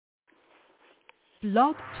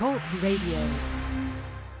Blog Talk Radio.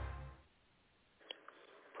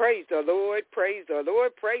 Praise the Lord, praise the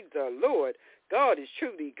Lord, praise the Lord. God is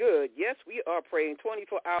truly good. Yes, we are praying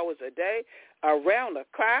 24 hours a day, around the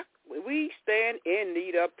clock. We stand in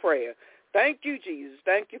need of prayer. Thank you, Jesus.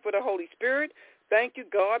 Thank you for the Holy Spirit. Thank you,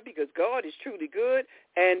 God, because God is truly good.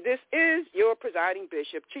 And this is your presiding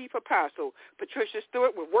bishop, Chief Apostle Patricia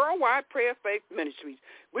Stewart with Worldwide Prayer Faith Ministries.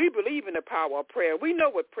 We believe in the power of prayer. We know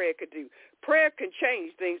what prayer can do. Prayer can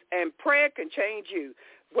change things, and prayer can change you.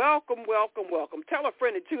 Welcome, welcome, welcome. Tell a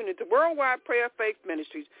friend to tune into Worldwide Prayer Faith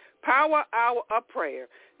Ministries, Power Hour of Prayer.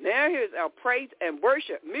 Now here's our praise and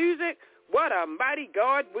worship music. What a mighty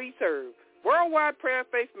God we serve. Worldwide Prayer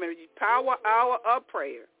Faith Ministries, Power Hour of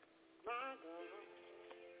Prayer.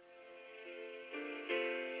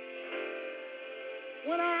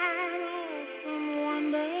 When I often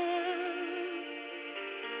wonder,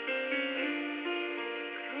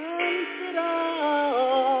 consider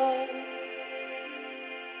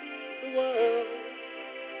the world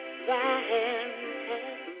thy hand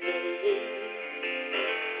hath made.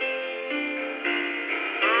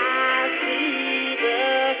 I see the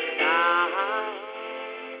stars,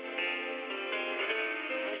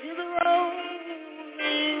 I hear the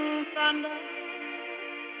rolling thunder.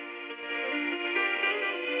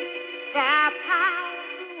 Thy power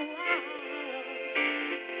throughout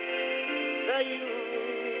the universe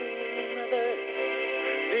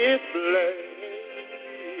display.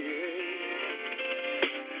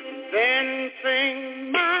 Then sing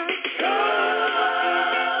my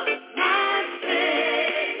soul, my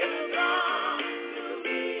Savior God to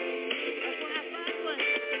me.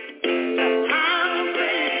 How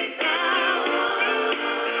great thou art.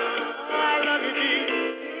 I love you,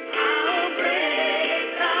 Jesus. How great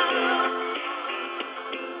thou art.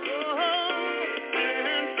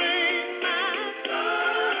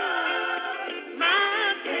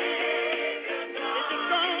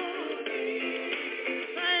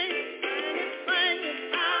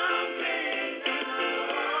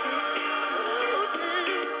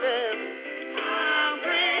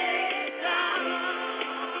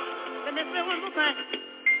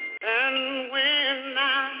 And when I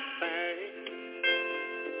think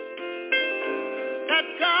that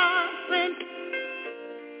God sent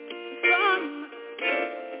Son,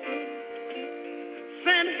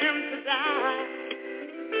 sent him to die,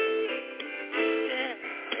 yeah,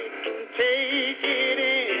 take it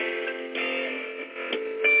in,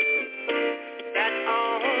 that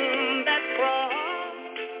on that cross,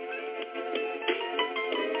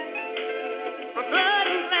 my blood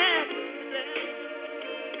and lamb.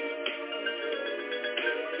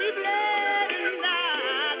 He bled and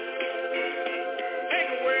died, take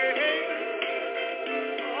away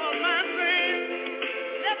all my sins.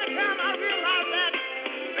 Every time I realize that,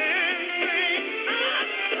 then sing my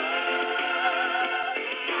soul,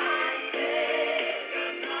 my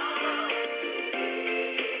Savior God.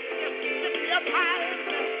 Just lift me up high,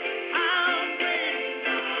 how great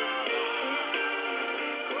thou art.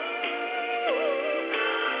 Oh,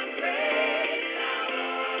 how great thou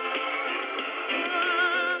art.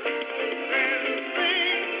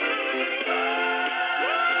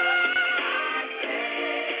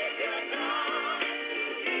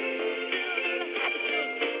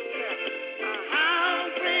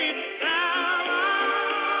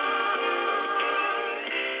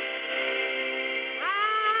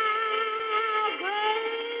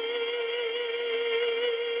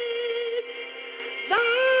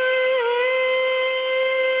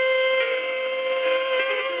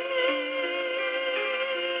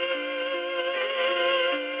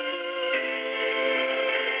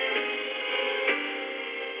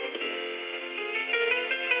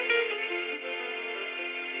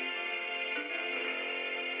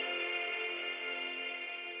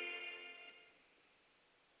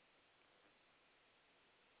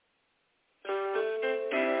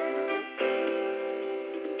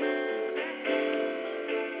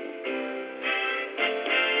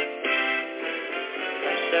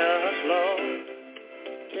 Lord,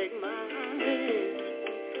 take my hand,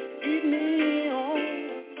 lead me on,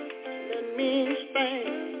 let me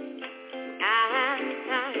stand. I'm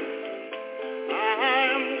tired, I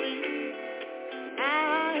am weak, I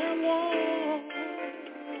am worn.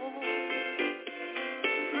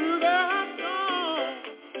 Through the storm,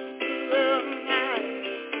 through the night,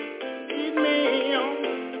 lead me on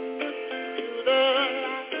to the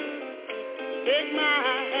light. Take my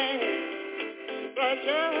hand,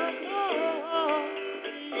 precious Lord,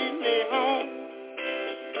 lead me home.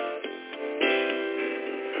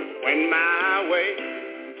 When my way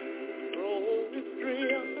grows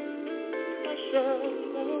drear, precious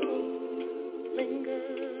Lord, lead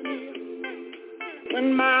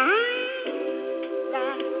when my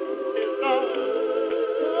life is all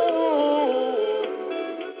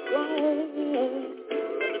gone.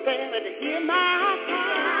 Prepare to hear my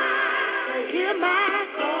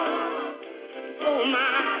call, oh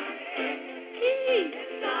my keys,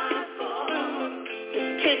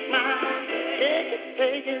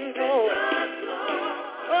 take it all.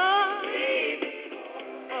 Oh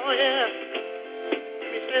yeah.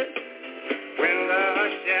 When the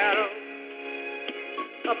shadow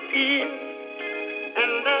appears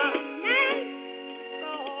and the night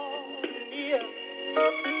draws near,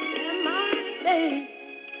 and my days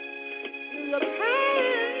the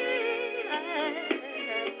pain has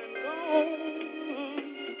been gone.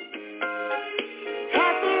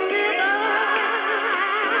 Happily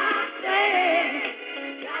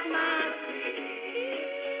got my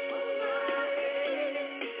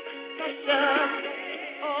precious,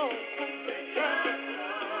 oh precious.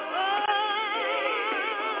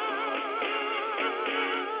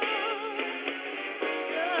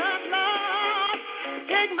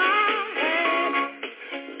 Take my hand,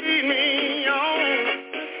 lead me on,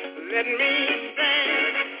 let me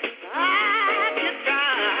stand. I get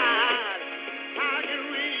tired, I get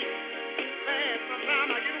weak, man,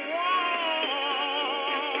 sometimes I get worn.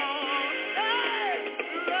 Hey,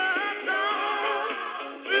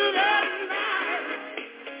 through the night,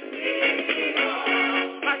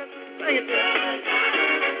 I can sing it to you.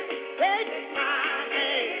 Take my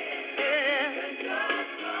hand,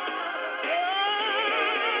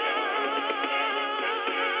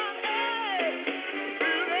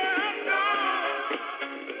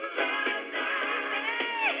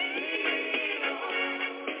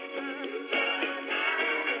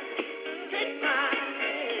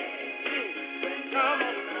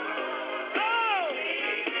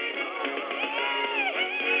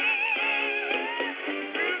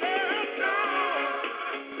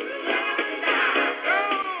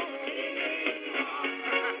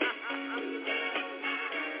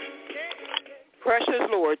 Precious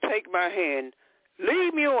Lord, take my hand,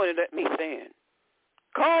 lead me on and let me stand.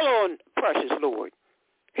 Call on precious Lord.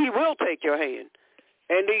 He will take your hand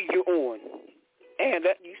and lead you on and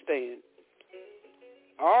let you stand.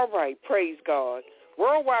 All right, praise God.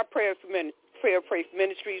 Worldwide Prayer Faith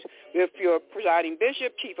Ministries with your presiding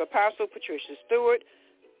bishop, Chief Apostle Patricia Stewart.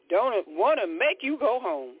 Don't want to make you go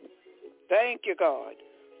home. Thank you, God.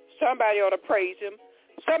 Somebody ought to praise him.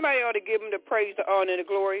 Somebody ought to give him the praise, the honor, and the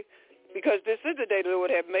glory, because this is the day the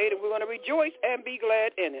Lord have made, and we're going to rejoice and be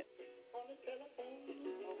glad in it.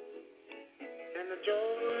 And the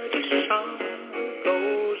Georgia sun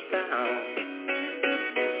goes down.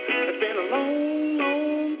 It's been a long,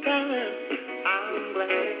 long time. I'm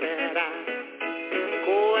glad that I'm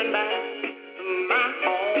going back to my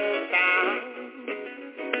hometown.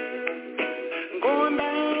 Going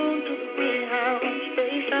down to the Greyhound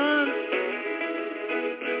station.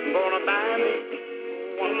 Gonna buy me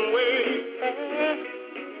one-way pass.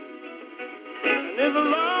 And if the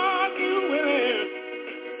Lord is willing,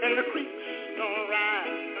 and the creeks don't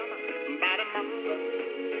rise by tomorrow,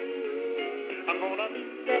 I'm gonna be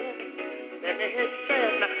there. Let me hit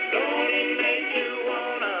said, now don't it make you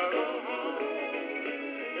wanna go home?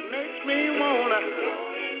 It makes me wanna.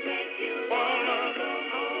 Don't it make you wanna go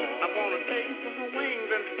home? I wanna take some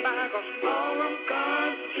wings and fly, 'cause all of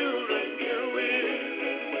God's children here with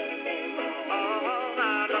me. Oh,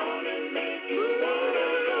 I don't it make you wanna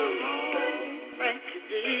go home? Thank you,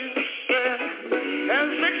 Jesus.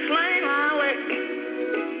 There's a 6-lane highway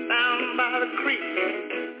down by the creek.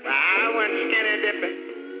 I went skinny dipping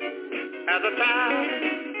as a tide.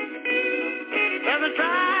 There's a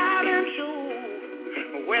driving shoe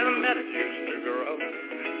where the meadows used to grow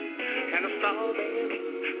and the strawberries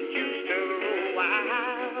used to grow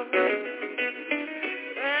wild.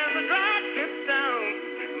 There's a dry sit down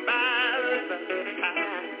by the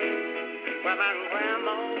side where my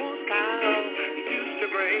grandma's cow used to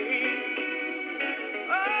graze.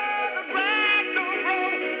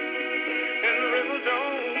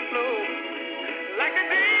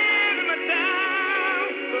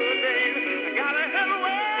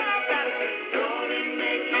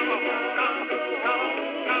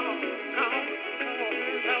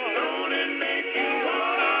 Don't it make you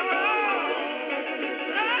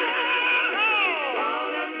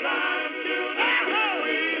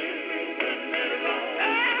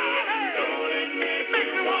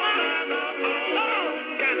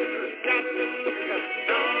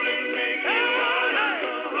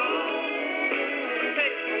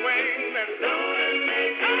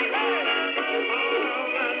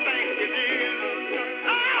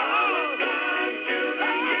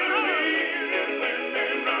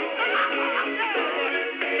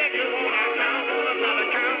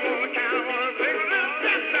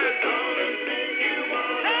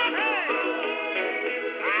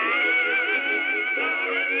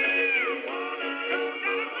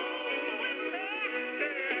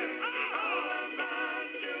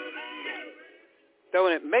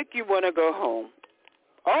Don't it make you want to go home?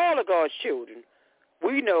 All of God's children,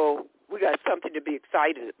 we know we got something to be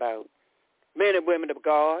excited about. Men and women of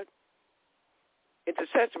God,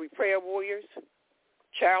 intercessory prayer warriors,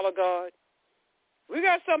 child of God, we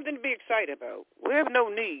got something to be excited about. We have no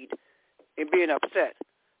need in being upset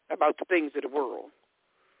about the things of the world.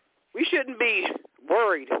 We shouldn't be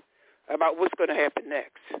worried about what's going to happen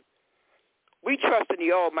next. We trust in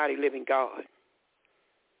the almighty living God.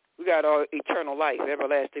 We got our eternal life,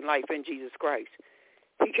 everlasting life in Jesus Christ.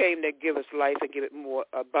 He came to give us life and give it more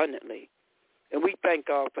abundantly. And we thank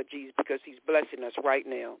God for Jesus because he's blessing us right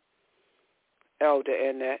now. Elder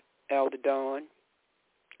Annette, Elder Dawn,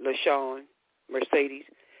 LaShawn, Mercedes.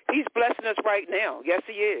 He's blessing us right now. Yes,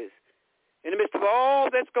 he is. In the midst of all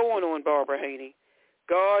that's going on, Barbara Haney,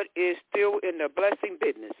 God is still in the blessing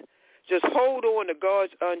business. Just hold on to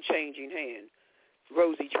God's unchanging hand.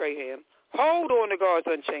 Rosie Traham, hold on to God's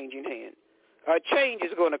unchanging hand. A change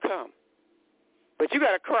is going to come. But you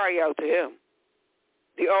got to cry out to him,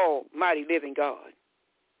 the almighty living God.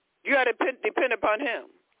 You got to depend upon him.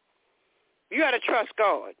 You got to trust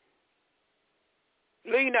God.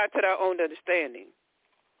 Lean not to thy own understanding.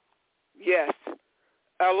 Yes,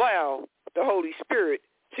 allow the Holy Spirit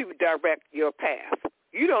to direct your path.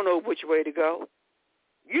 You don't know which way to go.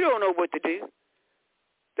 You don't know what to do.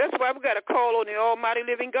 That's why we got to call on the almighty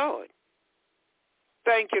living God.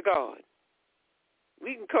 Thank you, God.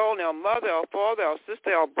 We can call on our mother, our father, our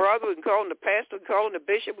sister, our brother. We can call on the pastor. We can call on the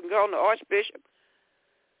bishop. We can call on the archbishop.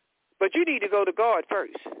 But you need to go to God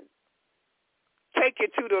first. Take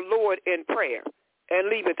it to the Lord in prayer and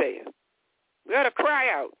leave it there. We got to cry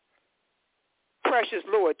out, precious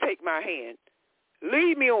Lord, take my hand.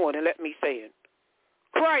 Lead me on and let me stand.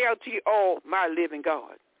 Cry out to you, almighty living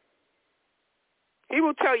God. He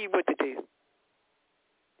will tell you what to do.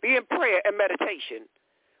 Be in prayer and meditation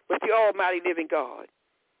with the almighty living God.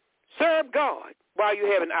 Serve God while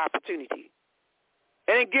you have an opportunity.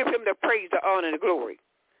 And then give him the praise, the honor, and the glory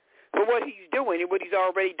for what he's doing and what he's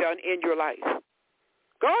already done in your life.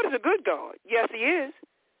 God is a good God. Yes, he is.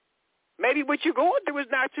 Maybe what you're going through is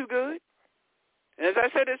not too good. And as I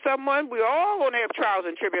said to someone, we're all going to have trials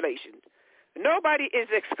and tribulations. Nobody is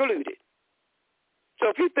excluded. So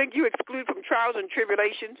if you think you're excluded from trials and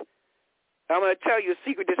tribulations, I'm going to tell you a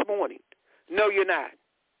secret this morning. No, you're not.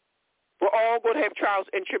 We're all going to have trials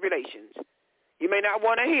and tribulations. You may not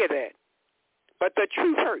want to hear that, but the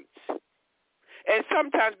truth hurts. And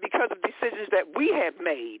sometimes because of decisions that we have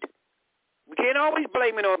made, we can't always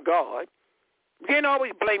blame it on God. We can't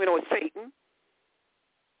always blame it on Satan.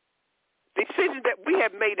 Decisions that we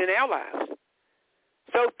have made in our lives.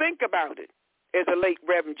 So think about it. As the late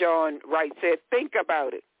Reverend John Wright said, think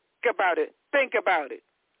about it. Think about it. Think about it.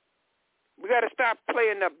 We got to stop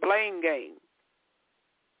playing the blame game.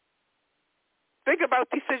 Think about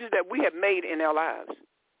decisions that we have made in our lives.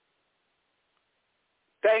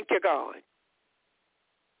 Thank you, God.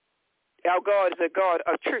 Our God is a God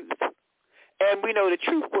of truth. And we know the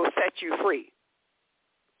truth will set you free.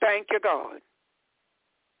 Thank you, God.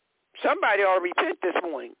 Somebody ought to repent this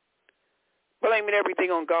morning, blaming everything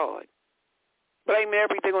on God, blaming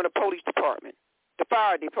everything on the police department, the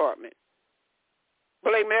fire department,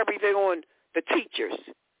 blaming everything on the teachers,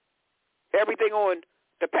 everything on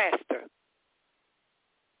the pastor.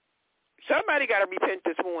 Somebody got to repent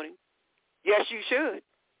this morning. Yes, you should.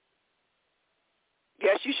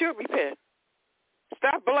 Yes, you should repent.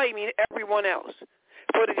 Stop blaming everyone else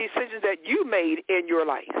for the decisions that you made in your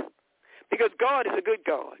life, because God is a good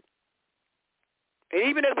God. And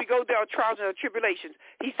even as we go through our trials and our tribulations,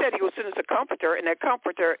 he said he will send us a comforter, and that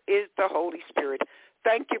comforter is the Holy Spirit.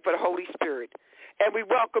 Thank you for the Holy Spirit. And we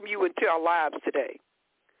welcome you into our lives today.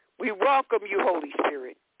 We welcome you, Holy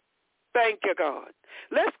Spirit. Thank you, God.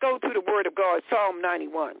 Let's go to the Word of God, Psalm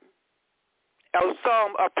 91, our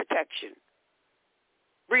Psalm of protection.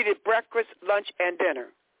 Read it breakfast, lunch, and dinner,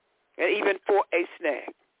 and even for a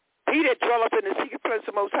snack. He that dwelleth in the secret place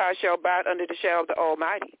of the Most High shall abide under the shadow of the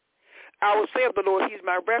Almighty. I will say of the Lord, he is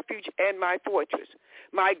my refuge and my fortress.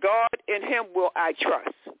 My God, in him will I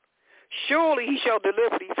trust. Surely he shall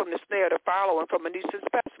deliver thee from the snare of the fowler and from the nuisance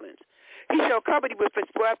pestilence. He shall cover thee with his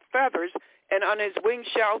feathers, and on his wings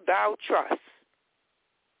shalt thou trust.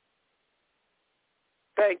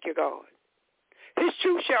 Thank you, God. His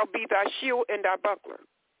truth shall be thy shield and thy buckler.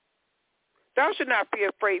 Thou shalt not be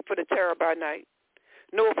afraid for the terror by night,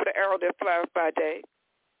 nor for the arrow that flieth by day,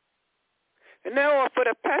 and nor for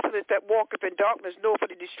the pestilence that walketh in darkness, nor for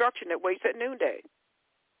the destruction that waits at noonday.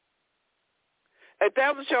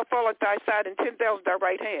 1,000 shall fall at thy side, and 10,000 at thy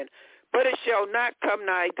right hand, but it shall not come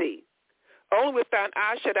nigh thee. Only with thine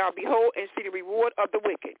eyes shalt thou behold and see the reward of the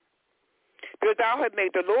wicked. Because thou hast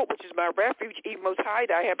made the Lord, which is my refuge, even most high,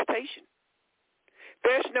 thy habitation.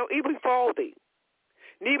 There shall no evil befall thee,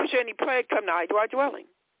 neither shall any plague come nigh to our dwelling.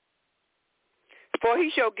 For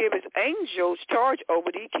he shall give his angels charge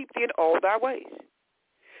over thee, keep thee in all thy ways.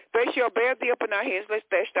 They shall bear thee up in thy hands, lest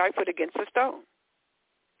dash thy foot against a stone.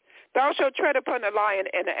 Thou shalt tread upon the lion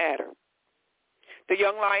and the adder. The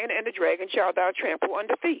young lion and the dragon shalt thou trample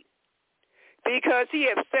under feet. Because he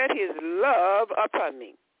hath set his love upon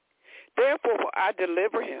me. Therefore will I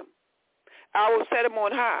deliver him. I will set him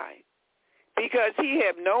on high, because he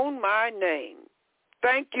hath known my name.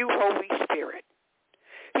 Thank you, Holy Spirit.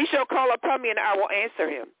 He shall call upon me, and I will answer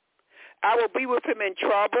him. I will be with him in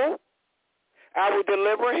trouble. I will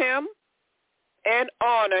deliver him and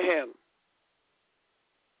honor him.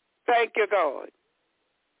 Thank you, God.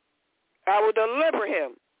 I will deliver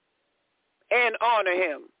him and honor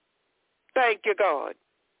him. Thank you, God.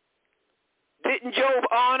 Didn't Job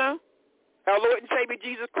honor our Lord and Savior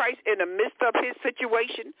Jesus Christ in the midst of his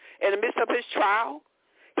situation, in the midst of his trial?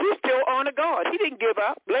 He still honored God. He didn't give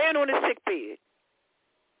up, laying on his sick bed.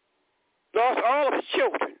 Lost all of his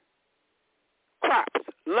children, crops,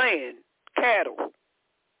 land, cattle.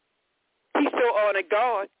 He still honored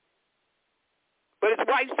God. But his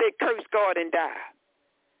wife said, curse God and die.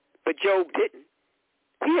 But Job didn't.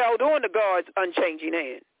 He held on to God's unchanging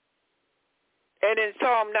hand. And in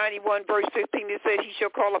Psalm 91, verse 15, it says, he shall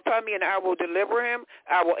call upon me, and I will deliver him.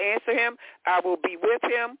 I will answer him. I will be with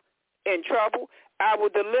him in trouble. I will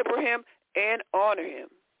deliver him and honor him.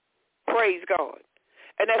 Praise God.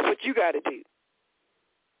 And that's what you got to do.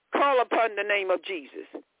 Call upon the name of Jesus.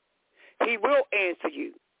 He will answer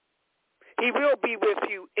you. He will be with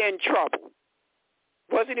you in trouble.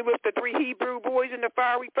 Wasn't he with the 3 Hebrew boys in the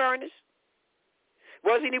fiery furnace?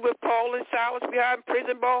 Wasn't he with Paul and Silas behind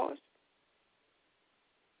prison bars?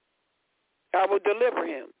 I will deliver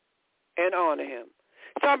him and honor him.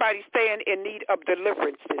 Somebody stand in need of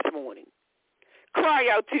deliverance this morning. Cry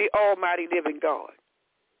out to the almighty living God.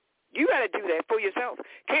 You got to do that for yourself.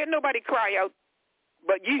 Can't nobody cry out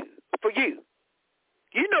but you, for you.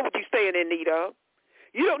 You know what you stand in need of.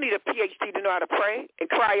 You don't need a PhD to know how to pray and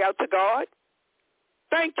cry out to God.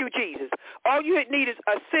 Thank you, Jesus. All you need is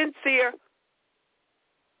a sincere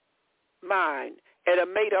mind and a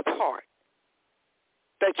made-up heart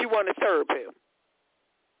that you want to serve him.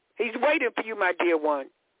 He's waiting for you, my dear one.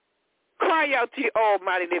 Cry out to the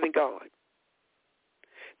almighty living God.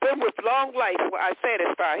 Then with long life will I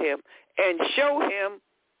satisfy him and show him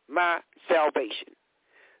my salvation.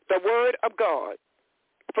 The word of God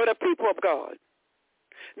for the people of God.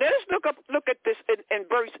 Now let's look at this in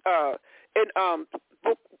verse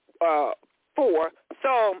book 4,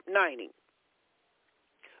 Psalm 90.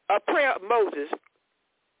 A prayer of Moses,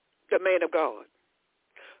 the man of God.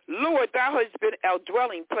 Lord, thou hast been our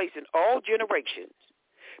dwelling place in all generations.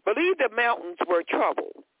 Believe the mountains were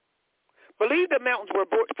troubled. Believe the mountains were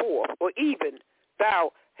brought forth, or even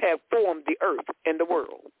thou have formed the earth and the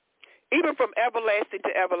world. Even from everlasting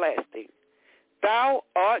to everlasting, thou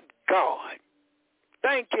art God.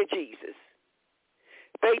 Thank you, Jesus.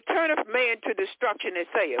 They turneth man to destruction and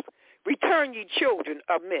saith, return ye children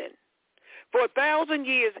of men. For 1,000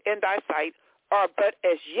 years in thy sight are but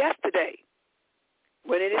as yesterday,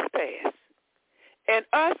 when it is past, and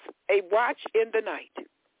us a watch in the night.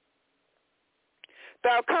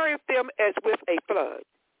 Thou carriest them as with a flood.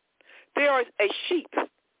 There is a sheep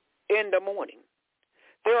in the morning.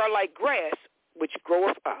 They are like grass which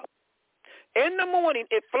groweth up. In the morning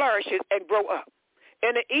it flourishes and grow up.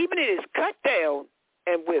 In the evening it is cut down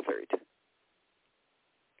and withered.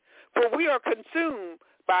 For we are consumed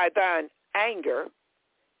by thine anger,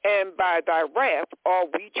 and by thy wrath are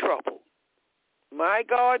we troubled. My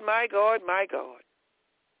God, my God, my God.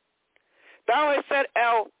 Thou hast set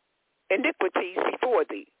our iniquities before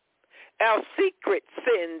thee, our secret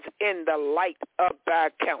sins in the light of thy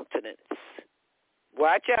countenance.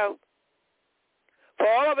 Watch out. For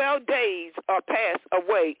all of our days are passed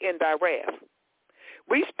away in thy wrath.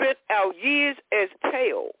 We spent our years as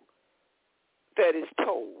tale that is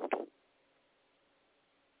told.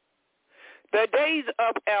 The days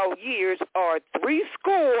of our years are 70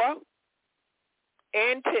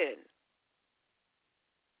 and 10.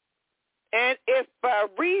 And if by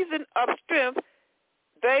reason of strength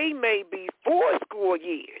they may be 80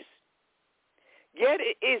 years, yet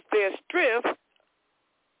it is their strength,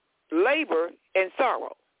 labor, and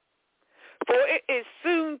sorrow. For it is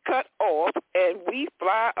soon cut off, and we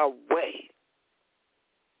fly away.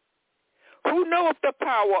 Who knoweth the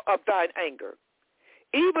power of thine anger?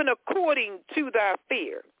 Even according to thy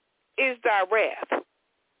fear is thy wrath.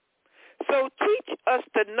 So teach us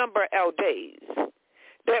to number our days,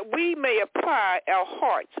 that we may apply our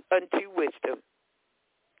hearts unto wisdom.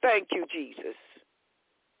 Thank you, Jesus.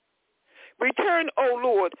 Return, O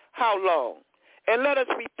Lord, how long? And let us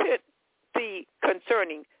repent thee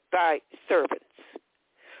concerning thy servants.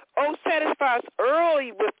 O satisfy us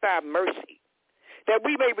early with thy mercy, that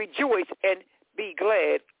we may rejoice and be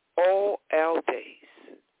glad all our days.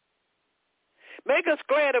 Make us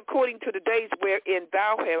glad according to the days wherein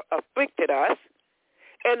thou hast afflicted us,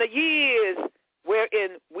 and the years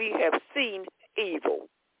wherein we have seen evil.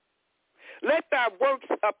 Let thy works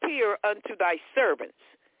appear unto thy servants,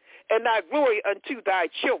 and thy glory unto thy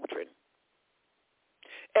children.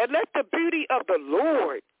 And let the beauty of the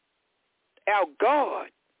Lord, our God,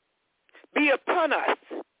 be upon us,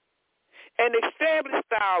 and establish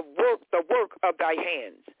the work of thy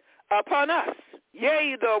hands upon us.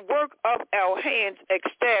 Yea, the work of our hands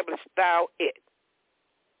establish thou it.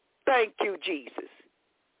 Thank you, Jesus.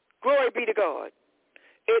 Glory be to God.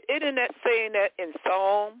 Isn't that saying that in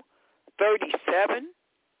Psalm 37,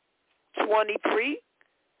 23?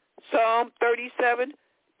 Psalm 37,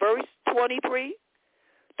 verse 23.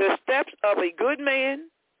 The steps of a good man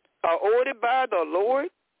are ordered by the Lord,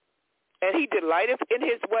 and he delighteth in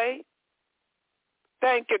his way.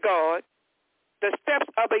 Thank you, God. The steps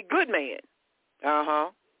of a good man are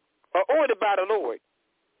ordered by the Lord,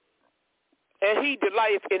 and he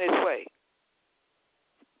delighteth in his way.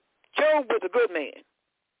 Job was a good man,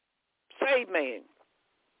 saved man.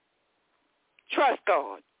 Trust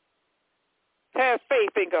God. Have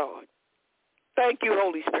faith in God. Thank you,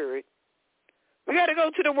 Holy Spirit. We got to go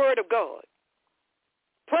to the Word of God.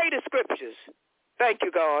 Pray the Scriptures. Thank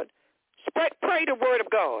you, God. Pray the Word of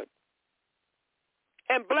God.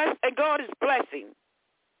 And God is blessing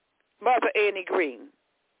Mother Annie Green.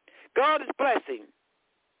 God is blessing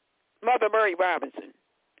Mother Mary Robinson.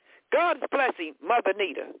 God is blessing Mother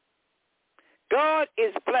Nita. God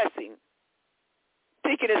is blessing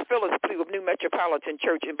Deaconess Phyllis Plew of New Metropolitan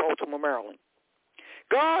Church in Baltimore, Maryland.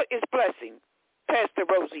 God is blessing Pastor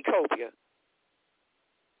Rosie Copia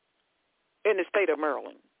in the state of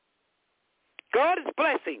Maryland. God is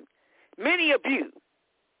blessing many of you.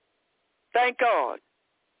 Thank God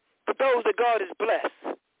for those that God has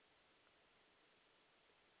blessed.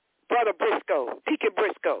 Brother Briscoe, Deacon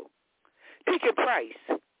Briscoe, Deacon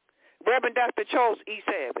Price, Reverend Dr. Charles E.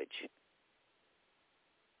 Savage,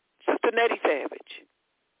 Sister Nettie Savage.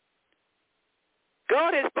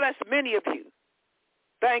 God has blessed many of you.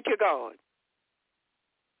 Thank you, God.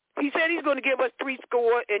 He said he's going to give us 70.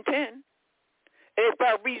 And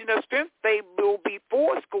by reason of strength, they will be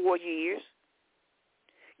 80 years.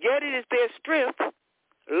 Yet it is their strength,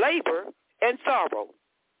 labor, and sorrow.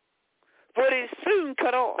 For it is soon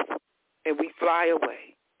cut off, and we fly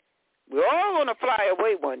away. We're all going to fly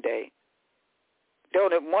away one day.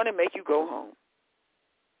 Don't it want to make you go home?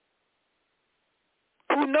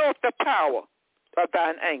 Who knoweth the power of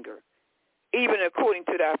thine anger, even according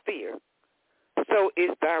to thy fear, so is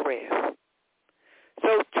thy wrath.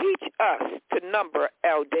 So teach us to number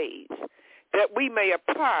our days, that we may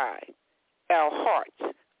apply our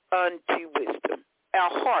hearts unto wisdom. Our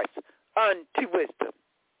hearts unto wisdom.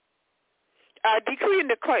 I decree and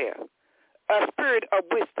declare a spirit of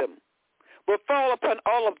wisdom will fall upon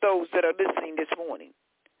all of those that are listening this morning.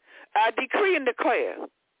 I decree and declare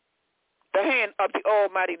the hand of the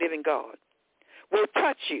Almighty Living God will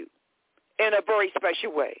touch you in a very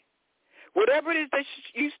special way. Whatever it is that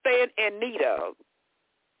you stand in need of,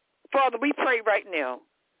 Father, we pray right now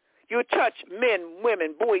you'll touch men,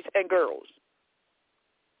 women, boys, and girls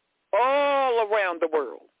all around the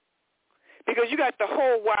world, because you got the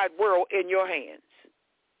whole wide world in your hands.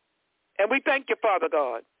 And we thank you, Father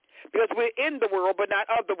God, because we're in the world but not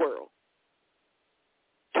of the world.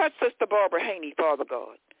 Touch Sister Barbara Haney, Father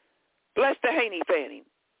God. Bless the Haney family.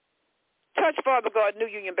 Touch, Father God, New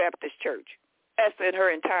Union Baptist Church, Esther and her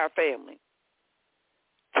entire family.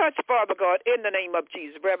 Touch, Father God, in the name of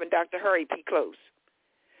Jesus, Reverend Dr. Harry P. Close,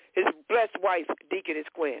 his blessed wife, Deaconess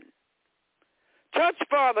Gwen. Touch,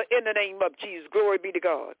 Father, in the name of Jesus, glory be to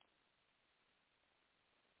God.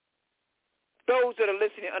 Those that are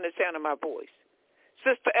listening under the sound of my voice.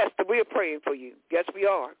 Sister Esther, we are praying for you. Yes, we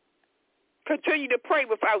are. Continue to pray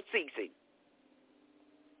without ceasing.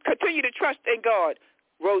 Continue to trust in God,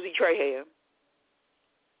 Rosie Traham.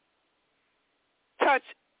 Touch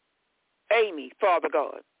Amy, Father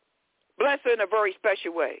God. Bless her in a very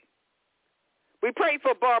special way. We pray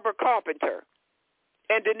for Barbara Carpenter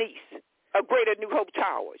and Denise of Greater New Hope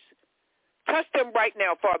Towers. Touch them right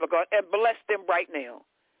now, Father God, and bless them right now.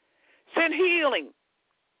 Send healing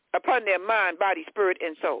upon their mind, body, spirit,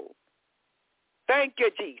 and soul. Thank you,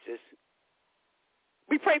 Jesus.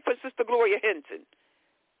 We pray for Sister Gloria Henson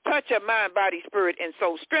Touch her mind, body, spirit, and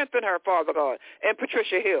soul. Strengthen her, Father God, and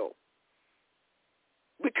Patricia Hill.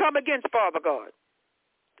 We come against, Father God,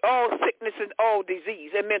 all sickness and all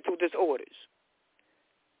disease and mental disorders.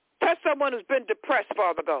 Touch someone who's been depressed,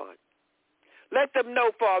 Father God. Let them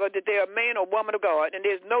know, Father, that they are a man or woman of God, and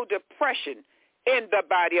there's no depression in the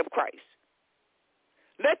body of Christ.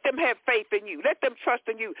 Let them have faith in you. Let them trust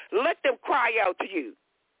in you. Let them cry out to you.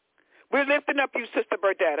 We're lifting up you, Sister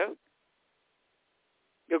Burdetta,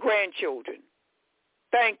 your grandchildren.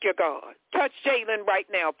 Thank you, God. Touch Jalen right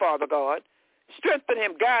now, Father God. Strengthen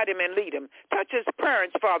him, guide him, and lead him. Touch his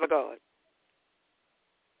parents, Father God.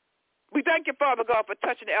 We thank you, Father God, for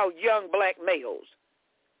touching our young black males.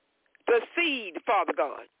 The seed, Father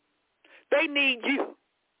God. They need you.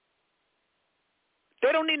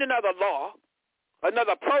 They don't need another law,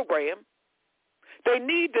 another program. They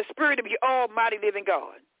need the Spirit of the Almighty living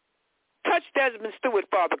God. Touch Desmond Stewart,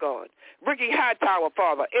 Father God. Ricky Hightower,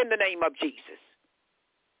 Father, in the name of Jesus.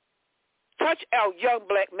 Touch our young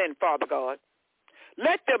black men, Father God.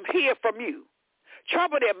 Let them hear from you.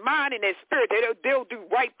 Trouble their mind and their spirit. They'll do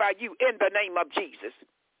right by you in the name of Jesus.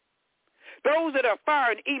 Those that are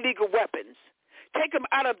firing illegal weapons, take them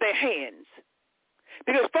out of their hands.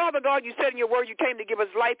 Because, Father God, you said in your word you came to give us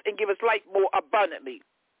life and give us life more abundantly.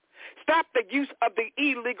 Stop the use of the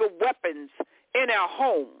illegal weapons in our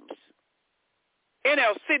homes, in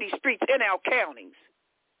our city streets, in our counties,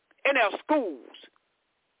 in our schools,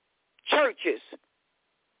 churches,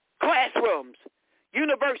 classrooms,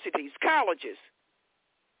 universities, colleges,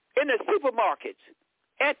 in the supermarkets,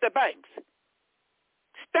 at the banks.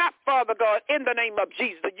 Stop, Father God, in the name of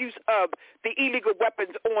Jesus, the use of the illegal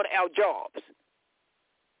weapons on our jobs.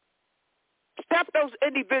 Stop those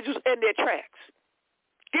individuals in their tracks.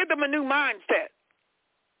 Give them a new mindset.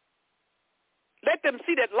 Let them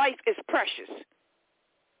see that life is precious,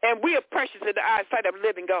 and we are precious in the eyesight of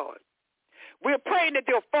living God. We're praying that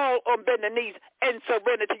they'll fall on bended knees and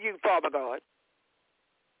surrender to you, Father God.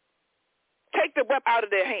 Take the whip out of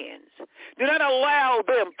their hands. Do not allow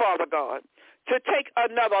them, Father God, to take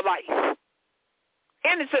another life.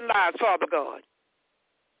 Innocent lives, Father God.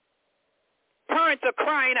 Parents are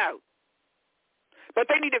crying out, but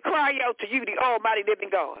they need to cry out to you, the Almighty living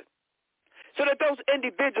God, so that those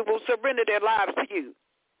individuals surrender their lives to you.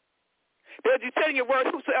 Because you said in your word,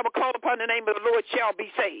 whosoever called upon the name of the Lord shall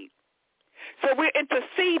be saved. So we're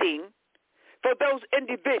interceding for those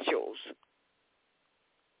individuals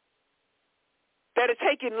that are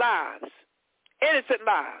taking lives, innocent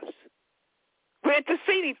lives. We're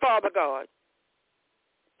interceding, Father God,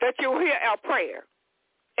 that you'll hear our prayer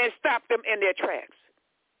and stop them in their tracks.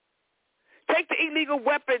 Take the illegal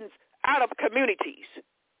weapons out of communities.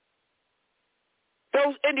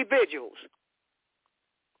 Those individuals,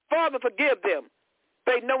 Father, forgive them.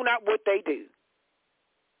 They know not what they do.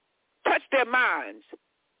 Touch their minds,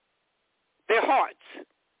 their hearts,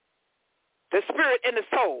 the spirit and the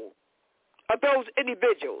soul of those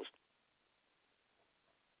individuals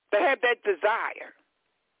that have that desire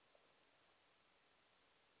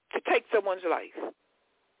to take someone's life.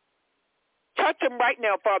 Touch them right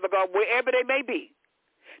now, Father God, wherever they may be.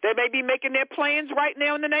 They may be making their plans right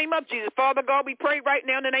now in the name of Jesus. Father God, we pray right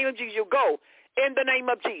now in the name of Jesus. You go in the name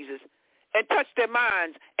of Jesus and touch their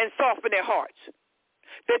minds and soften their hearts,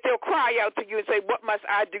 that they'll cry out to you and say, what must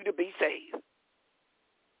I do to be saved?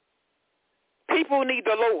 People need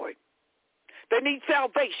the Lord. They need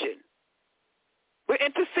salvation. We're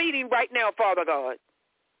interceding right now, Father God,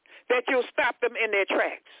 that you'll stop them in their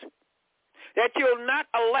tracks, that you'll not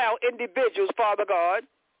allow individuals, Father God,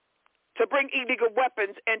 to bring illegal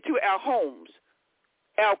weapons into our homes,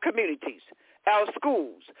 our communities, our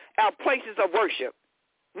schools, our places of worship,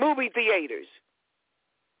 movie theaters,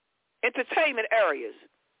 entertainment areas,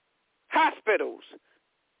 hospitals.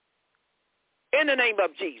 In the name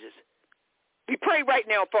of Jesus, we pray right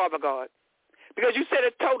now, Father God, because you said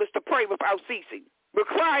it told us to pray without ceasing. We're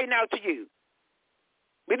crying out to you.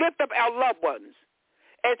 We lift up our loved ones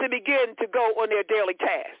as they begin to go on their daily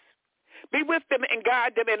tasks. Be with them and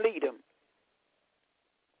guide them and lead them.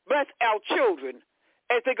 Bless our children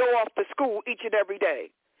as they go off to school each and every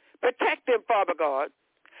day. Protect them, Father God.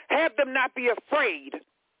 Have them not be afraid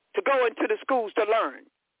to go into the schools to learn.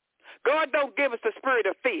 God, don't give us the spirit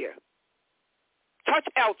of fear. Touch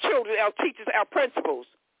our children, our teachers, our principals.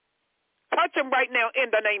 Touch them right now in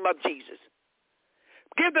the name of Jesus.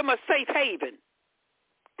 Give them a safe haven.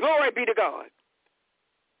 Glory be to God.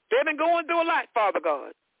 They've been going through a lot, Father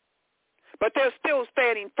God, but they're still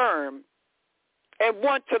standing firm and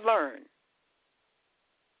want to learn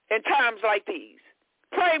in times like these,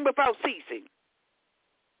 praying without ceasing.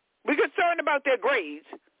 We're concerned about their grades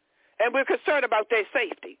And we're concerned about their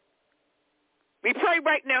safety. We pray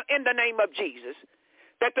right now in the name of Jesus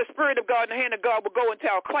that the Spirit of God and the hand of God will go into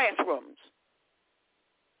our classrooms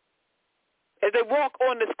as they walk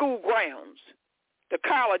on the school grounds, the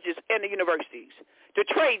colleges and the universities, the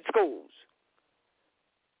trade schools.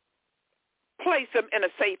 Place them in a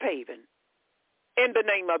safe haven in the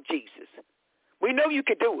name of Jesus. We know you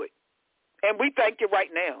can do it, and we thank you right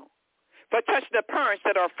now for touching the parents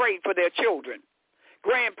that are afraid for their children,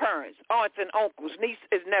 grandparents, aunts and uncles, nieces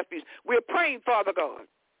and nephews. We're praying, Father God,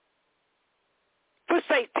 for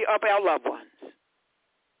safety of our loved ones.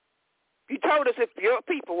 You told us if your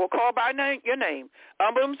people will call by your name,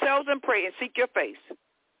 humble themselves and pray and seek your face,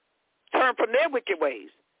 turn from their wicked ways,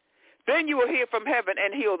 then you will hear from heaven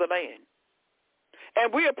and heal the land.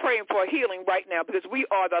 And we are praying for healing right now because we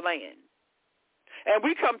are the land. And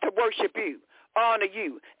we come to worship you, honor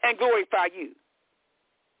you, and glorify you.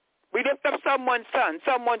 We lift up someone's son,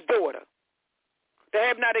 someone's daughter that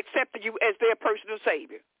have not accepted you as their personal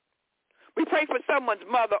Savior. We pray for someone's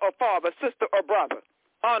mother or father, sister or brother,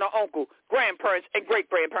 aunt or uncle, grandparents and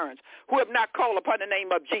great-grandparents who have not called upon the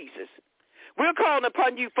name of Jesus. We're calling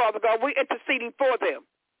upon you, Father God. We're interceding for them.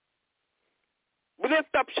 We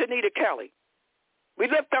lift up Shanita Kelly. We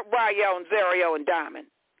lift up Rael and Zariel and Diamond.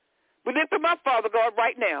 We lift them up, Father God,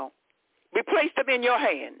 right now. We place them in your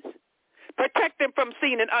hands. Protect them from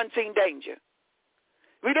seen and unseen danger.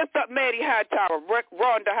 We lift up Maddie Hightower,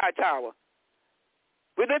 Rhonda Hightower.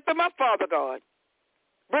 We lift them up, Father God.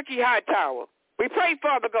 Ricky Hightower. We pray,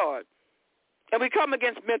 Father God, and we come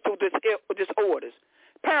against mental disorders,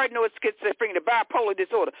 paranoid schizophrenia, bipolar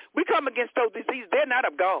disorder. We come against those diseases. They're not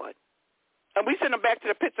of God. And we send them back to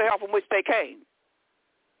the pits of hell from which they came.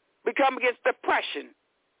 We come against depression.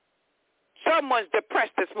 Someone's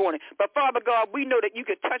depressed this morning. But, Father God, we know that you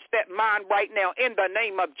can touch that mind right now in the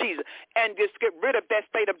name of Jesus and just get rid of that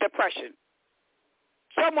state of depression.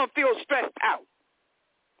 Someone feels stressed out.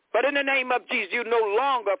 But in the name of Jesus, you no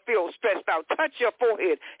longer feel stressed out. Touch your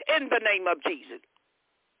forehead in the name of Jesus.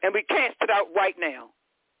 And we cast it out right now.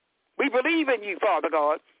 We believe in you, Father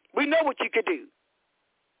God. We know what you can do.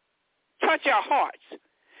 Touch our hearts.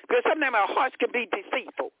 Because sometimes our hearts can be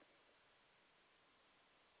deceitful.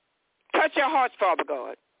 Touch our hearts, Father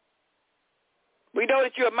God. We know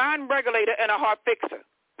that you're a mind regulator and a heart fixer.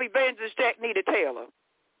 Evangelist Jack Nita Taylor.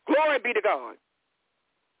 Glory be to God.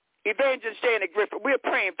 Evangelist Janet Griffith, we're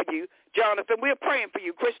praying for you. Jonathan, we're praying for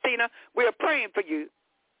you. Christina, we're praying for you.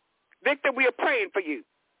 Victor, we're praying for you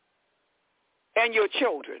and your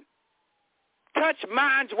children. Touch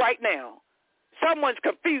minds right now. Someone's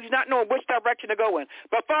confused, not knowing which direction to go in.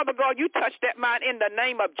 But, Father God, you touch that mind in the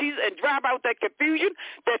name of Jesus and drive out that confusion,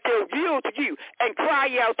 that they'll yield to you and cry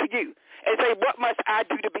out to you and say, what must I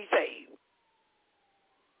do to be saved?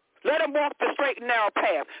 Let them walk the straight and narrow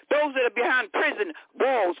path. Those that are behind prison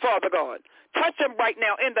walls, Father God, touch them right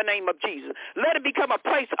now in the name of Jesus. Let it become a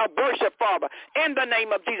place of worship, Father, in the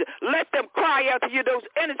name of Jesus. Let them cry out to you, those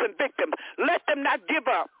innocent victims. Let them not give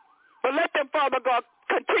up. But let them, Father God,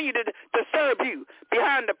 continue to serve you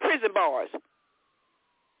behind the prison bars.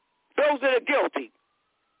 Those that are guilty,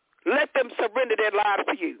 let them surrender their lives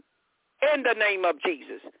to you in the name of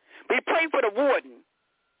Jesus. We pray for the warden,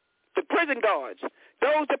 the prison guards,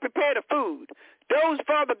 those that prepare the food, those,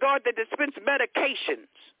 Father God, that dispense medications,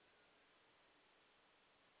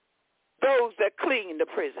 those that clean the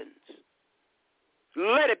prisons.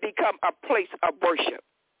 Let it become a place of worship.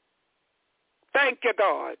 Thank you,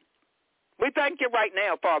 God. We thank you right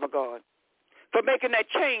now, Father God, for making that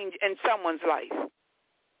change in someone's life.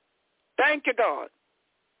 Thank you, God.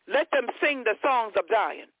 Let them sing the songs of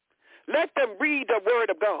Zion. Let them read the word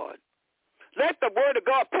of God. Let the word of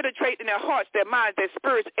God penetrate in their hearts, their minds, their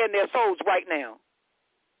spirits, and their souls right now.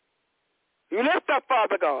 You lift up,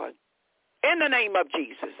 Father God, in the name of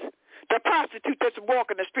Jesus, the prostitute that's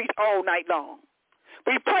walking the streets all night long.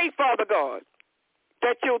 We pray, Father God,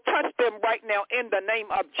 that you'll touch them right now in the name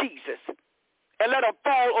of Jesus. And let them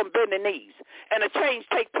fall on bending knees and a change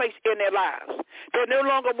take place in their lives. They no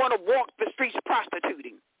longer want to walk the streets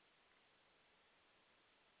prostituting.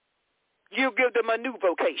 You give them a new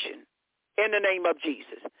vocation in the name of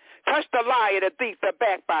Jesus. Touch the liar, the thief, the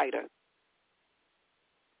backbiter.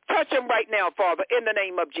 Touch them right now, Father, in the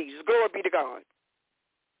name of Jesus. Glory be to God.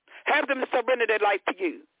 Have them surrender their life to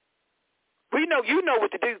you. We know you know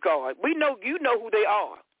what to do, God. We know you know who they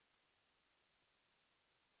are.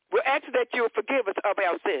 We're asking that you'll forgive us of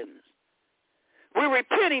our sins. We're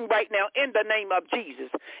repenting right now in the name of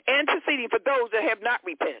Jesus, interceding for those that have not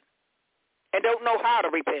repented and don't know how to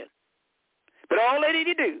repent. But all they need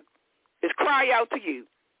to do is cry out to you.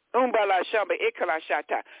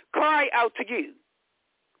 Cry out to you.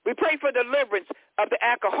 We pray for deliverance of the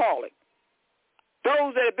alcoholic,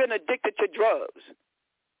 those that have been addicted to drugs.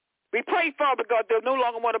 We pray, Father God, they'll no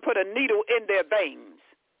longer want to put a needle in their veins,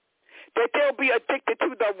 that they'll be addicted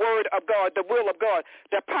to the word of God, the will of God,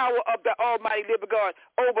 the power of the almighty living God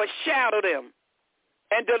overshadow them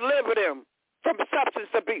and deliver them from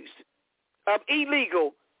substance abuse of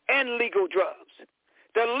illegal and legal drugs.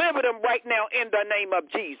 Deliver them right now in the name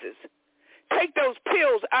of Jesus. Take those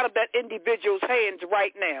pills out of that individual's hands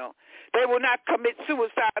right now. They will not commit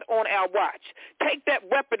suicide on our watch. Take that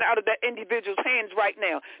weapon out of that individual's hands right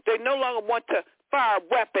now. They no longer want to fire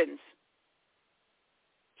weapons.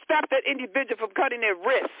 Stop that individual from cutting their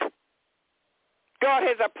wrists. God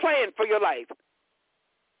has a plan for your life.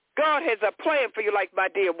 God has a plan for your life, my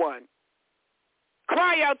dear one.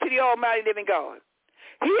 Cry out to the almighty living God.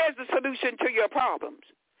 He has the solution to your problems,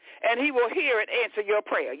 and he will hear and answer your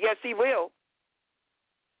prayer. Yes, he will.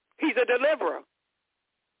 He's a deliverer.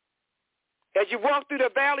 As you walk through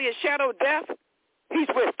the valley of shadow of death, he's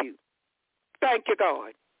with you. Thank you,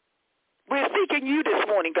 God. We're seeking you this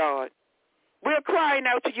morning, God. We're crying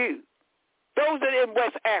out to you. Those that are in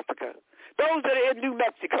West Africa, those that are in New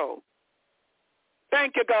Mexico.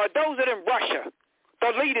 Thank you, God. Those that are in Russia,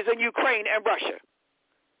 the leaders in Ukraine and Russia.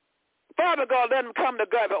 Father God, let them come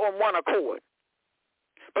together on one accord.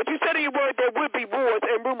 But you said in your word there would be wars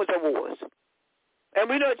and rumors of wars. And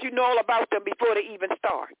we know that you know all about them before they even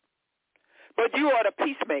start. But you are the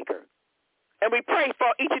peacemaker. And we pray for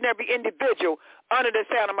each and every individual under the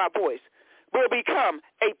sound of my voice will become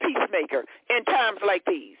a peacemaker in times like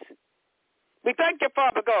these. We thank you,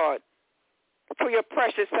 Father God, for your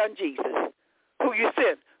precious son Jesus, who you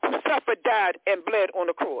sent, who suffered, died, and bled on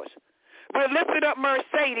the cross. We're lifting up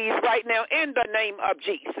Mercedes right now in the name of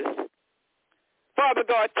Jesus. Father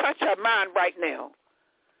God, touch her mind right now.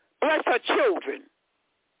 Bless her children.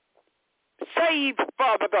 Save,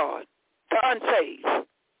 Father God, the unsaved.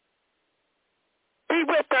 Be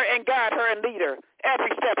with her and guide her and lead her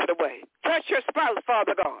every step of the way. Touch your spouse,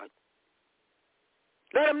 Father God.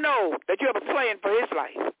 Let him know that you have a plan for his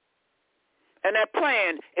life. And that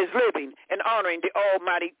plan is living and honoring the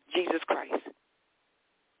almighty Jesus Christ.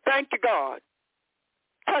 Thank you, God.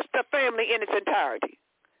 Touch the family in its entirety.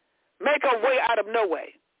 Make a way out of no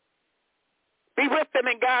way. Be with them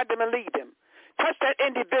and guide them and lead them. Touch that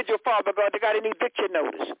individual, Father God, that got an eviction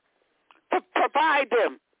notice. Provide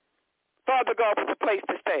them, Father God, with a place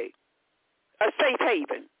to stay, a safe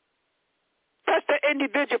haven. Touch the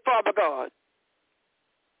individual, Father God,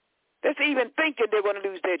 that's even thinking they're going to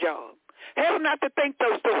lose their job. Help them not to think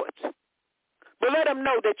those thoughts, but let them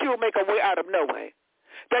know that you'll make a way out of no way,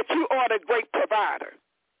 that you are the great provider.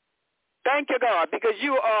 Thank you, God, because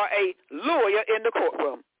you are a lawyer in the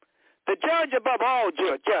courtroom, the judge above all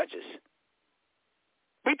judges.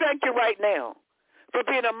 We thank you right now for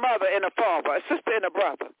being a mother and a father, a sister and a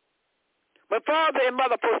brother. When father and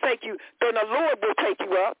mother forsake you, then the Lord will take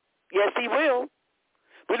you up. Yes, he will.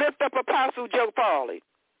 We lift up Apostle Joe Farley,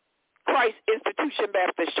 Christ Institution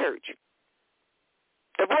Baptist Church,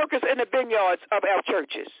 the workers in the vineyards of our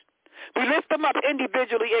churches. We lift them up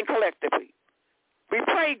individually and collectively. We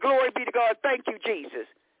pray, glory be to God, thank you, Jesus,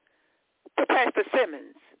 to Pastor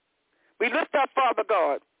Simmons. We lift up, Father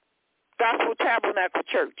God, Gospel Tabernacle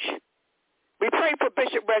Church. We pray for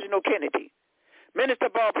Bishop Reginald Kennedy, Minister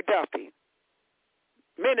Barbara Duffy,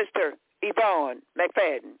 Minister Yvonne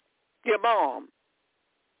McFadden, your mom.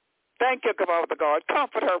 Thank you, Father God.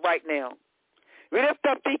 Comfort her right now. We lift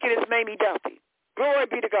up Deaconess Mamie Duffy. Glory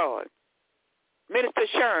be to God. Minister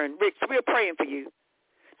Sharon Ricks, we're praying for you,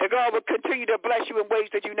 that God will continue to bless you in ways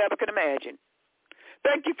that you never can imagine.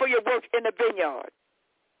 Thank you for your work in the vineyard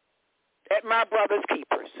at My Brother's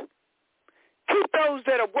Keepers. Keep those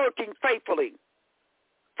that are working faithfully,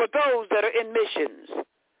 for those that are in missions,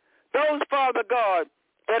 those, Father God,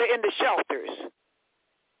 that are in the shelters.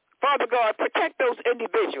 Father God, protect those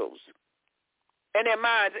individuals in their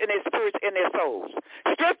minds, in their spirits, in their souls.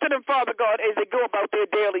 Strengthen them, Father God, as they go about their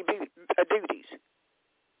daily duties.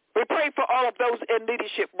 We pray for all of those in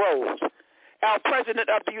leadership roles. Our President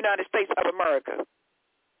of the United States of America,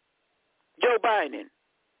 Joe Biden,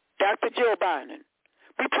 Dr. Jill Biden.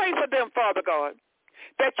 We pray for them, Father God,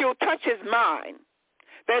 that you'll touch his mind,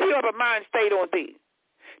 that he'll have a mind stayed on thee,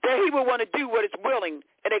 that he will want to do what is willing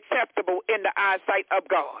and acceptable in the eyesight of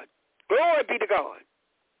God. Glory be to God.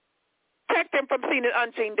 Protect them from seen and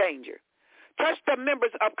unseen danger. Touch the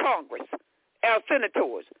members of Congress, our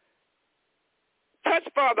senators. Touch,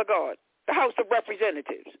 Father God, the House of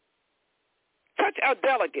Representatives. Touch our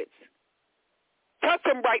delegates. Touch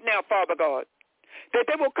them right now, Father God, that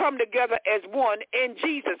they will come together as one in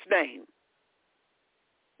Jesus' name.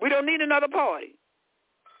 We don't need another party.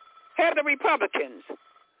 Have the Republicans.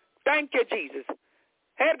 Thank you, Jesus.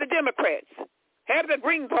 Have the Democrats. Have the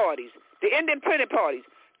Green parties, the independent parties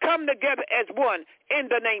come together as one in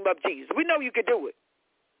the name of Jesus. We know you can do it.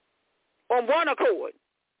 On one accord.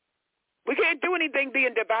 We can't do anything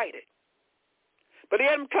being divided. But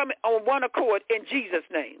let them come on one accord in Jesus'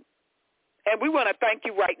 name. And we want to thank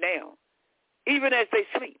you right now, even as they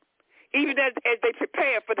sleep, even as they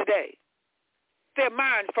prepare for the day. Their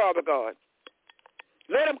minds, Father God.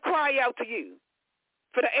 Let them cry out to you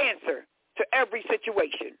for the answer to every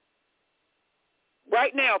situation.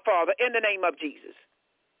 Right now, Father, in the name of Jesus.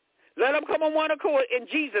 Let them come on one accord in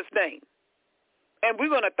Jesus' name. And we're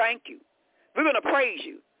going to thank you. We're going to praise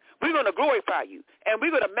you. We're going to glorify you. And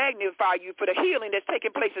we're going to magnify you for the healing that's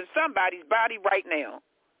taking place in somebody's body right now.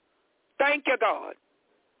 Thank you, God,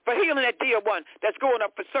 for healing that dear one that's going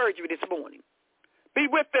up for surgery this morning. Be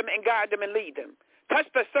with them and guide them and lead them. Touch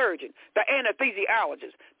the surgeon, the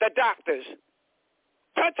anesthesiologist, the doctors.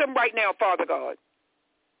 Touch them right now, Father God,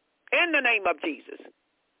 in the name of Jesus.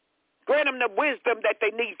 Grant them the wisdom that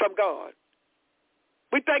they need from God.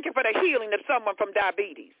 We thank you for the healing of someone from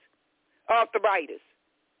diabetes, arthritis,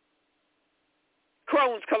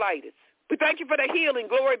 Crohn's colitis. We thank you for the healing.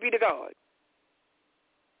 Glory be to God.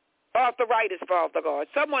 Arthritis, Father God.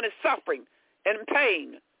 Someone is suffering and in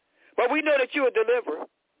pain, but we know that you are a deliverer.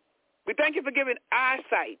 We thank you for giving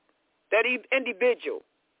eyesight, that individual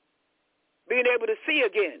being able to see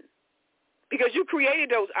again, because you created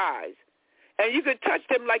those eyes, and you can touch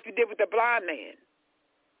them like you did with the blind man,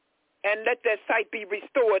 and let that sight be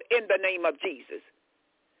restored in the name of Jesus.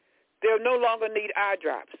 They'll no longer need eye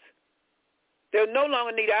drops. They'll no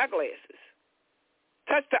longer need eyeglasses.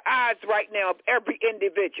 Touch the eyes right now of every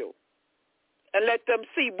individual, and let them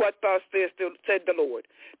see what thus said the Lord.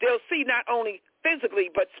 They'll see not only physically,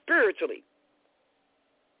 but spiritually.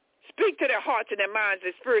 Speak to their hearts and their minds,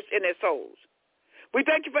 their spirits, and their souls. We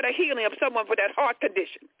thank you for the healing of someone for that heart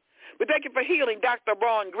condition. We thank you for healing Dr.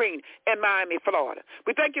 Ron Green in Miami, Florida.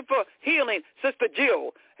 We thank you for healing Sister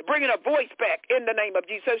Jill, bringing her voice back in the name of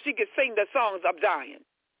Jesus so she can sing the songs of Zion.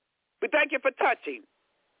 We thank you for touching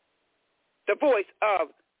the voice of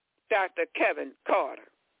Dr. Kevin Carter.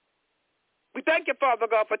 We thank you, Father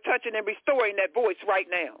God, for touching and restoring that voice right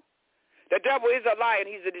now. The devil is a liar and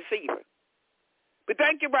he's a deceiver. We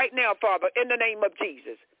thank you right now, Father, in the name of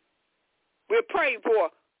Jesus. We're praying for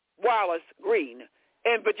Wallace Green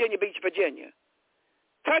in Virginia Beach, Virginia.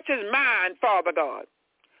 Touch his mind, Father God.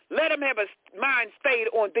 Let him have a mind stayed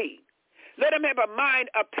on thee. Let him have a mind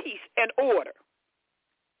of peace and order.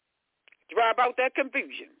 Drive out that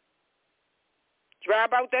confusion.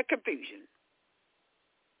 Drive out that confusion.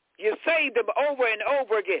 You saved them over and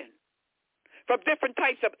over again from different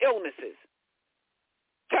types of illnesses.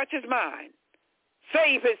 Touch his mind.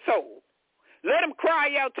 Save his soul. Let him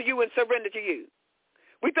cry out to you and surrender to you.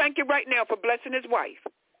 We thank you right now for blessing his wife,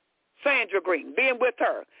 Sandra Green, being with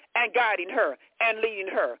her and guiding her and leading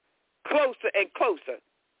her closer and closer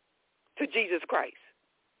to Jesus Christ.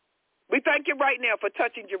 We thank you right now for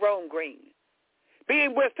touching Jerome Green,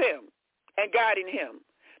 being with him and guiding him,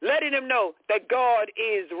 letting him know that God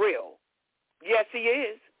is real. Yes, he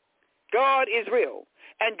is. God is real,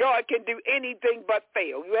 and God can do anything but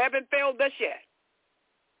fail. You haven't failed us yet.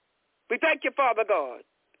 We thank you, Father God,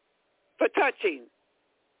 for touching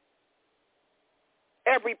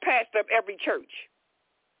every pastor of every church,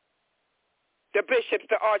 the bishops,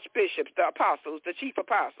 the archbishops, the apostles, the chief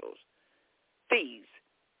apostles, thieves,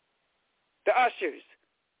 the ushers,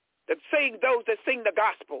 those that sing the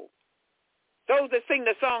gospel, those that sing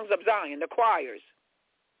the songs of Zion, the choirs.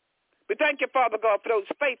 We thank you, Father God, for those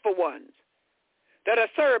faithful ones that are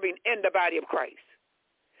serving in the body of Christ,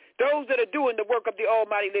 those that are doing the work of the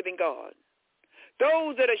almighty living God,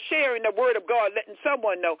 those that are sharing the word of God, letting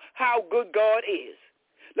someone know how good God is,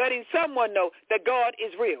 letting someone know that God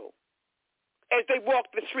is real as they walk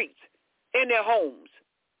the streets, in their homes,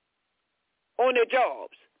 on their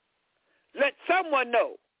jobs. Let someone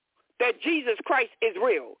know that Jesus Christ is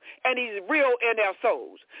real, and he's real in our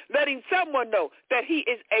souls. Letting someone know that he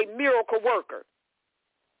is a miracle worker.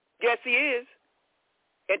 Yes, he is.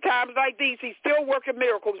 In times like these, he's still working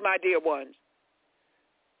miracles, my dear ones.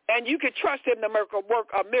 And you can trust him to work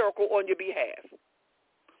a miracle on your behalf.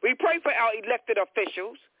 We pray for our elected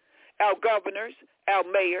officials, our governors, our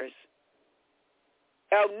mayors,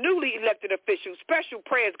 our newly elected officials. Special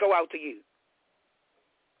prayers go out to you.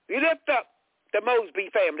 We lift up the Mosby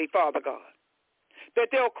family, Father God, that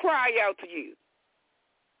they'll cry out to you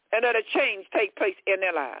and let a change take place in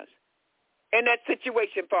their lives. In that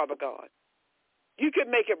situation, Father God, you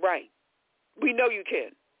can make it right. We know you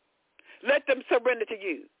can. Let them surrender to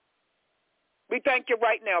you. We thank you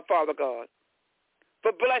right now, Father God,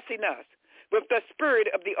 for blessing us with the spirit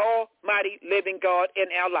of the almighty living God in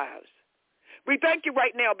our lives. We thank you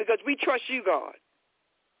right now because we trust you, God,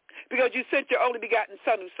 because you sent your only begotten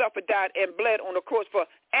Son who suffered, died, and bled on the cross for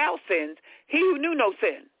our sins, he who knew no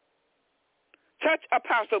sin. Touch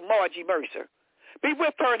Apostle Margie Mercer. Be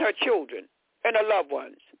with her and her children and her loved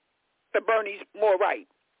ones, the Bernice Moore-Wright.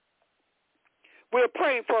 We're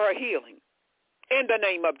praying for her healing in the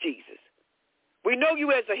name of Jesus. We know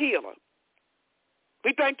you as a healer.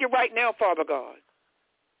 We thank you right now, Father God,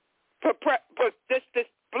 for this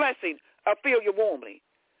blessing of Feel You Warmly.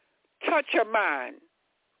 Touch her mind,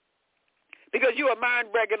 because you're a mind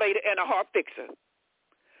regulator and a heart fixer.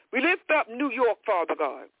 We lift up New York, Father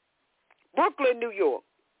God, Brooklyn, New York,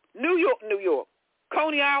 New York,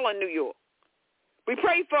 Coney Island, New York. We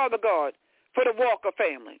pray, Father God, for the Walker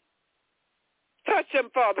family. Touch them,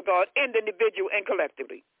 Father God, individual and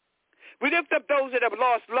collectively. We lift up those that have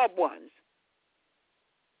lost loved ones.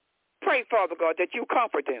 Pray, Father God, that you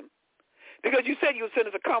comfort them, because you said you would send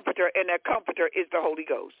us a comforter, and that comforter is the Holy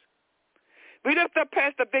Ghost. We lift up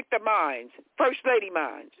Pastor Victor Mines, First Lady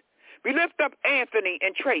Mines. We lift up Anthony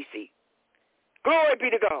and Tracy. Glory be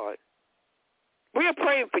to God. We are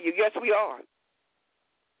praying for you. Yes, we are.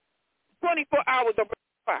 24 hours of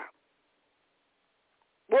prayer.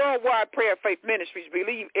 Worldwide Prayer Faith Ministries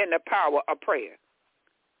believe in the power of prayer.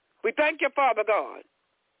 We thank you, Father God,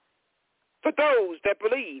 for those that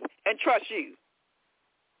believe and trust you,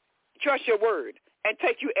 trust your word, and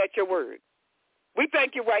take you at your word. We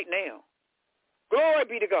thank you right now. Glory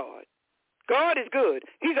be to God. God is good.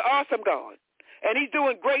 He's an awesome God, and he's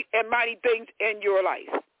doing great and mighty things in your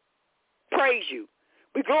life. Praise you.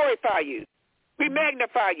 We glorify you. We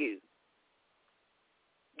magnify you.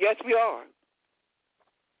 Yes, we are.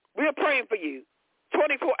 We are praying for you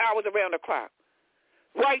 24 hours around the clock.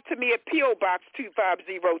 Write to me at P.O. Box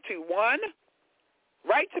 25021.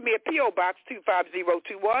 Write to me at P.O. Box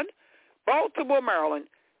 25021, Baltimore, Maryland,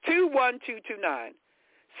 21229.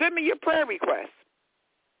 Send me your prayer requests.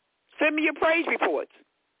 Send me your praise reports.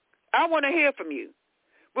 I want to hear from you.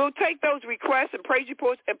 We'll take those requests and praise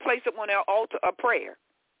reports and place them on our altar of prayer.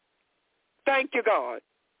 Thank you, God.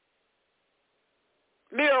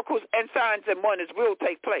 Miracles and signs and wonders will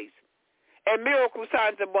take place. And miracles,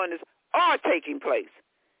 signs, and wonders are taking place,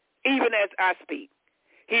 even as I speak.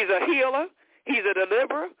 He's a healer, he's a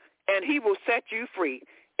deliverer, and he will set you free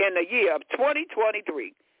in the year of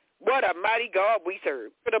 2023. What a mighty God we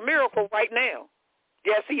serve. For the miracle right now.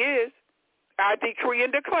 Yes, he is. I decree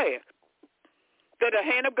and declare that the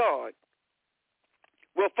hand of God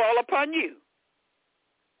will fall upon you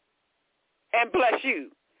and bless you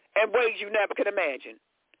in ways you never could imagine.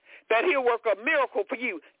 That he'll work a miracle for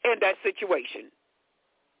you in that situation.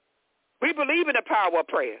 We believe in the power of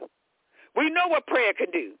prayer. We know what prayer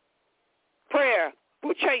can do. Prayer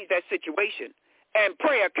will change that situation, and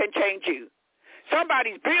prayer can change you.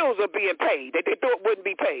 Somebody's bills are being paid that they thought wouldn't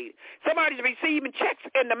be paid. Somebody's receiving checks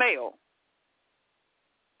in the mail.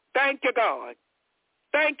 Thank you, God.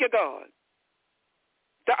 Thank you, God.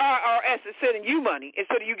 The IRS is sending you money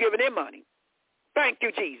instead of you giving them money. Thank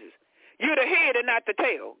you, Jesus. You're the head and not the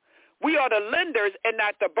tail. We are the lenders and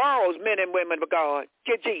not the borrowers, men and women of God.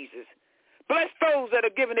 Dear Jesus. Bless those that are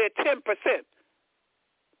giving their 10%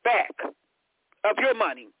 back of your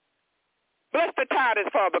money. Bless the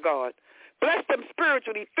tithers, Father God. Bless them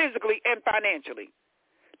spiritually, physically, and financially.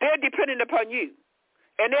 They're dependent upon you,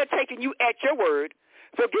 and they're taking you at your word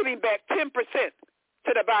for giving back 10%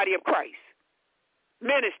 to the body of Christ.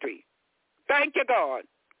 Ministry. Thank you, God.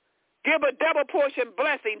 Give a double portion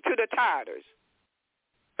blessing to the tithers.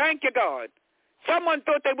 Thank you, God. Someone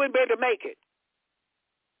thought they wouldn't be able to make it,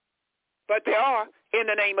 but they are in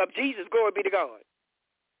the name of Jesus. Glory be to God.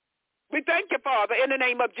 We thank you, Father, in the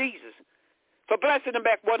name of Jesus, for blessing them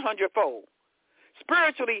back 100-fold,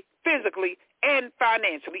 spiritually, physically, and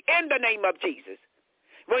financially, in the name of Jesus.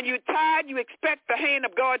 When you're tired, you expect the hand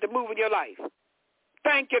of God to move in your life.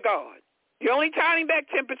 Thank you, God. You're only tithing back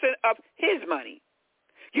 10% of his money.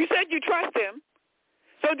 You said you trust him.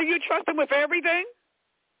 So do you trust him with everything?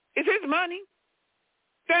 It's his money.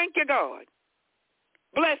 Thank you, God.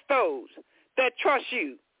 Bless those that trust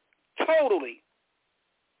you totally,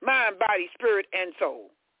 mind, body, spirit, and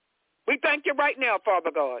soul. We thank you right now,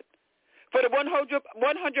 Father God, for the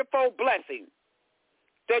 100-fold blessing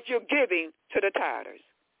that you're giving to the tithers.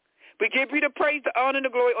 We give you the praise, the honor, and the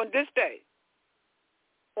glory on this day.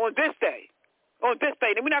 On this day. On this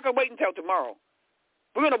day. And we're not going to wait until tomorrow.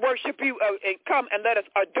 We're going to worship you and come and let us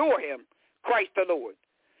adore him, Christ the Lord.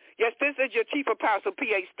 Yes, this is your Chief Apostle,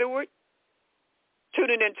 P.A. Stewart.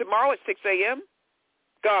 Tuning in tomorrow at 6 a.m.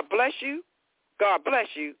 God bless you. God bless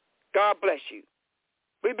you. God bless you.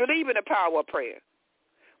 We believe in the power of prayer.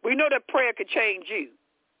 We know that prayer can change you,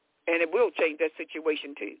 and it will change that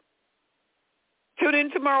situation too. Tune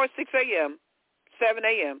in tomorrow at 6 a.m., 7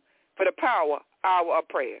 a.m. for the power hour of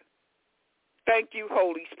prayer. Thank you,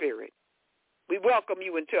 Holy Spirit. We welcome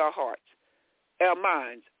you into our hearts, our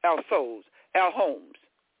minds, our souls, our homes.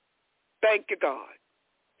 Thank you, God.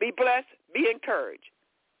 Be blessed, be encouraged,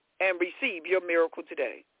 and receive your miracle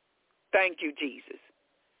today. Thank you, Jesus.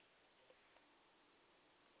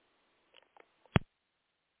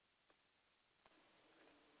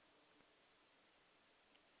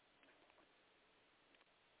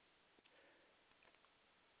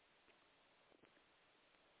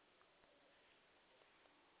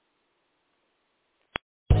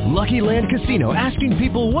 Lucky Land Casino, asking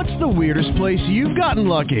people, what's the weirdest place you've gotten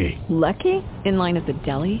lucky? Lucky? In line at the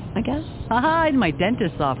deli, I guess? Aha, in my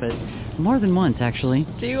dentist's office. More than once, actually.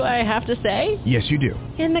 Do I have to say? Yes, you do.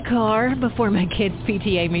 In the car before my kids'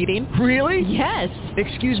 PTA meeting. Really? Yes.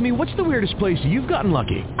 Excuse me, what's the weirdest place you've gotten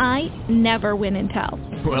lucky? I never win and tell.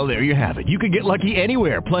 Well, there you have it. You can get lucky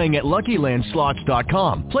anywhere, playing at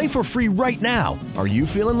LuckyLandSlots.com. Play for free right now. Are you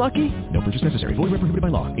feeling lucky? No purchase necessary. Void where prohibited by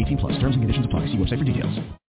law. 18+. Terms and conditions apply. See website for details.